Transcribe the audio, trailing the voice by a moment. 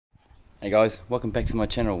Hey guys, welcome back to my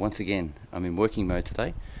channel once again. I'm in working mode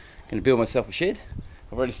today. Going to build myself a shed.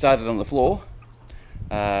 I've already started on the floor.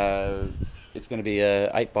 It's going to be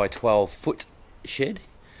a 8 by 12 foot shed.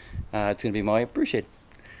 It's going to be my brew shed.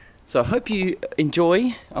 So I hope you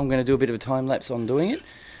enjoy. I'm going to do a bit of a time lapse on doing it.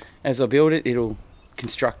 As I build it, it'll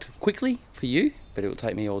construct quickly for you, but it will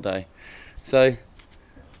take me all day. So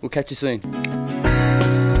we'll catch you soon.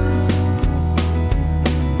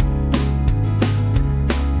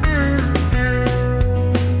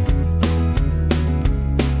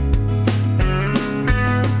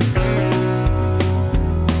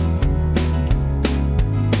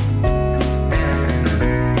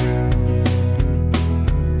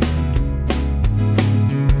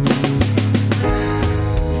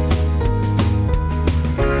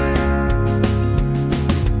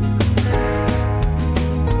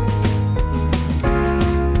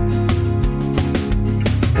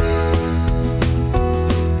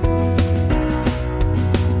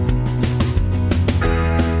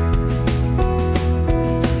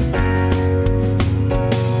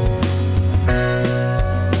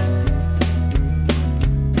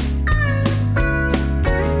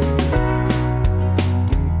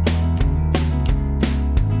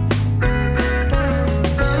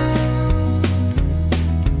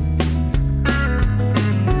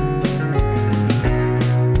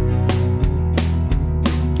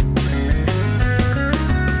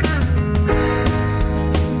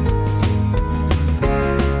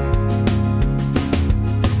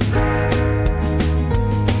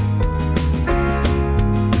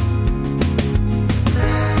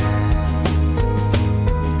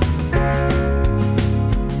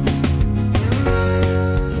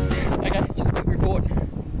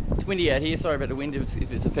 Windy out here, sorry about the wind if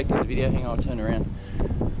it's affecting the video. Hang on, I'll turn around.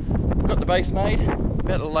 Got the base made,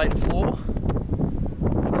 about to lay the floor.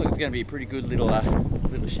 Looks like it's going to be a pretty good little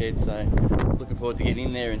shed, so looking forward to getting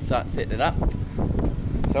in there and start setting it up.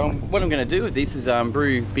 So what I'm going to do with this is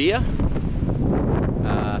brew beer.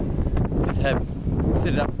 Just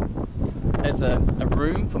set it up as a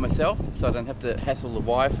room for myself, so I don't have to hassle the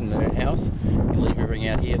wife and the house and leave everything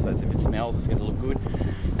out here, so if it smells it's going to look good.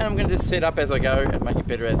 And I'm going to just set up as I go and make it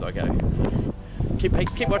better as I go. So keep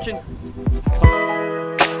watching.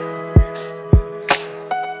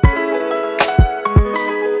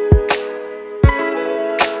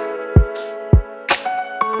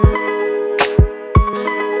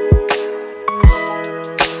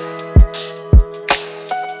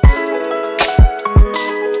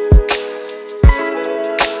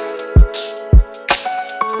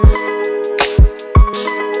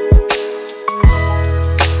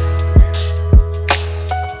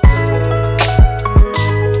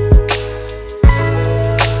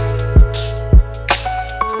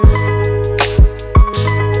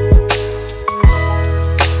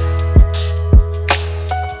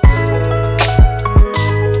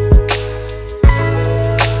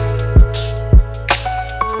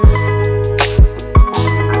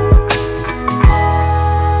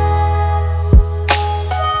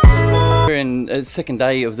 Second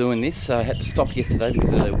day of doing this, so I had to stop yesterday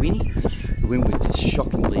because of the wind. The wind was just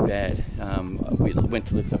shockingly bad. We went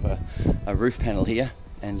to lift up a roof panel here,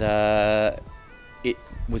 and it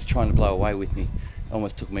was trying to blow away with me.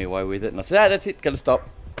 Almost took me away with it, and I said, that's it, gotta stop.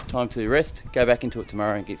 Time to rest, go back into it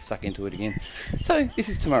tomorrow and get stuck into it again. So this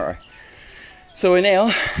is tomorrow. So we're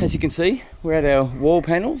now, as you can see, we're at our wall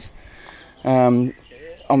panels. I'm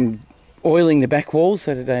oiling the back walls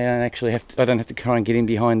so that I don't have to try and get in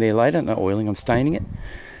behind there later. Not oiling, I'm staining it.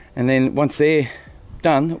 And then once they're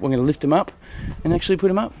done, we're going to lift them up and actually put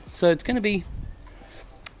them up. So it's going to be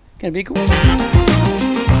cool.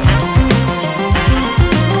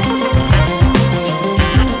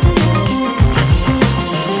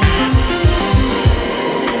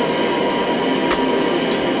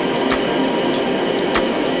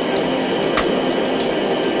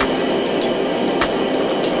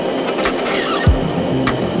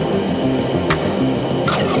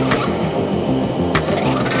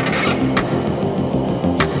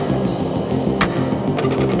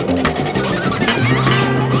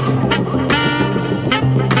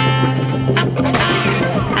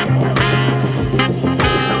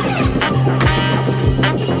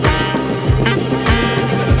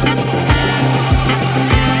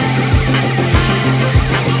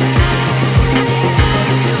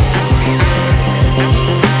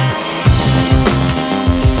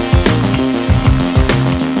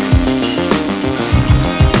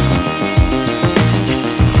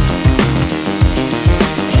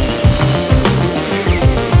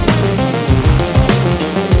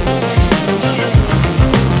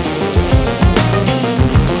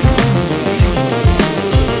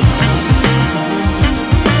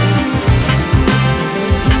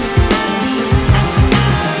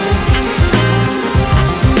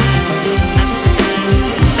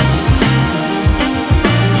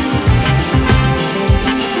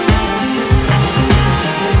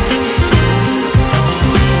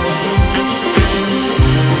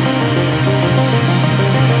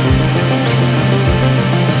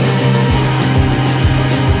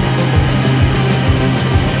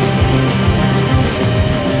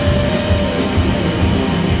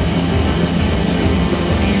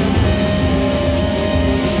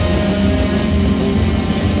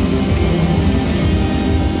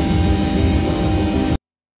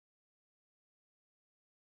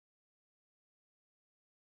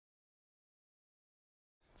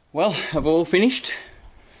 Well, I've all finished.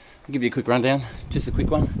 I'll give you a quick rundown, just a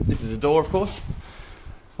quick one. This is a door, of course.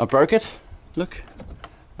 I broke it. Look,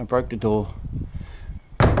 I broke the door.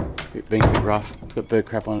 Being a bit rough. It's got bird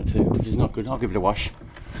crap on it too, which is not good. I'll give it a wash.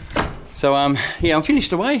 So yeah, I'm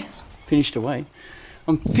finished away.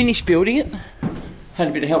 I'm finished building it. Had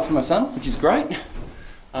a bit of help from my son, which is great.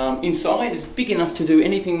 Inside is big enough to do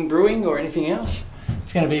anything brewing or anything else.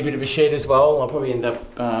 It's going to be a bit of a shed as well. I'll probably end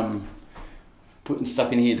up putting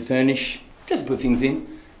stuff in here to furnish, just to put things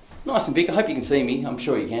in. Nice and big. I hope you can see me. I'm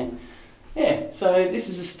sure you can. Yeah, so this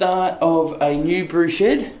is the start of a new brew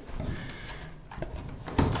shed.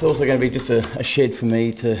 It's also going to be just a shed for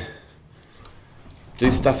me to do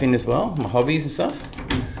stuff in as well, my hobbies and stuff,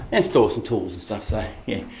 and store some tools and stuff. So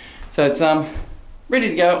yeah, so it's ready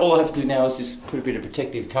to go. All I have to do now is just put a bit of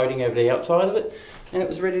protective coating over the outside of it, and it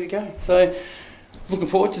was ready to go. So looking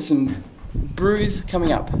forward to some brews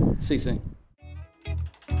coming up. See you soon.